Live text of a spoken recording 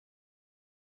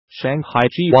Shanghai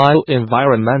Jiwao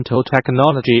Environmental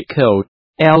Technology Co.,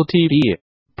 Ltd.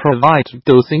 provides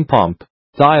dosing pump,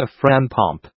 diaphragm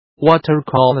pump, water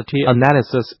quality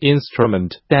analysis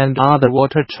instrument and other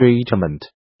water treatment,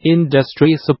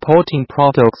 industry supporting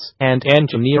products and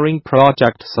engineering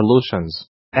project solutions.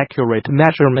 Accurate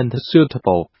measurement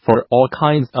suitable for all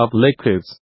kinds of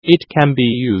liquids. It can be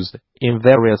used in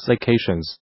various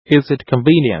occasions. Is it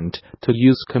convenient to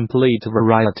use complete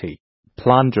variety?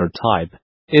 Plunger type,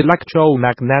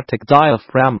 electromagnetic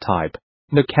diaphragm type,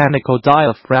 mechanical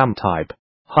diaphragm type,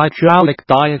 hydraulic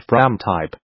diaphragm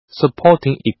type.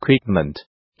 Supporting equipment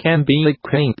can be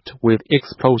equipped with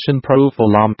explosion-proof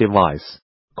alarm device.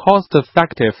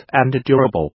 Cost-effective and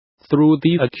durable. Through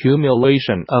the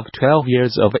accumulation of 12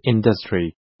 years of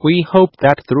industry, we hope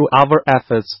that through our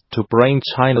efforts to bring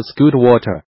China's good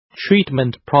water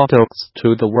treatment products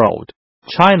to the world,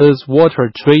 China's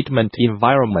water treatment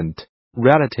environment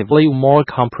relatively more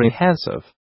comprehensive,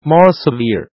 more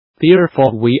severe.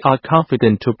 Therefore, we are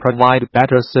confident to provide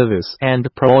better service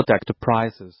and product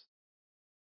prices.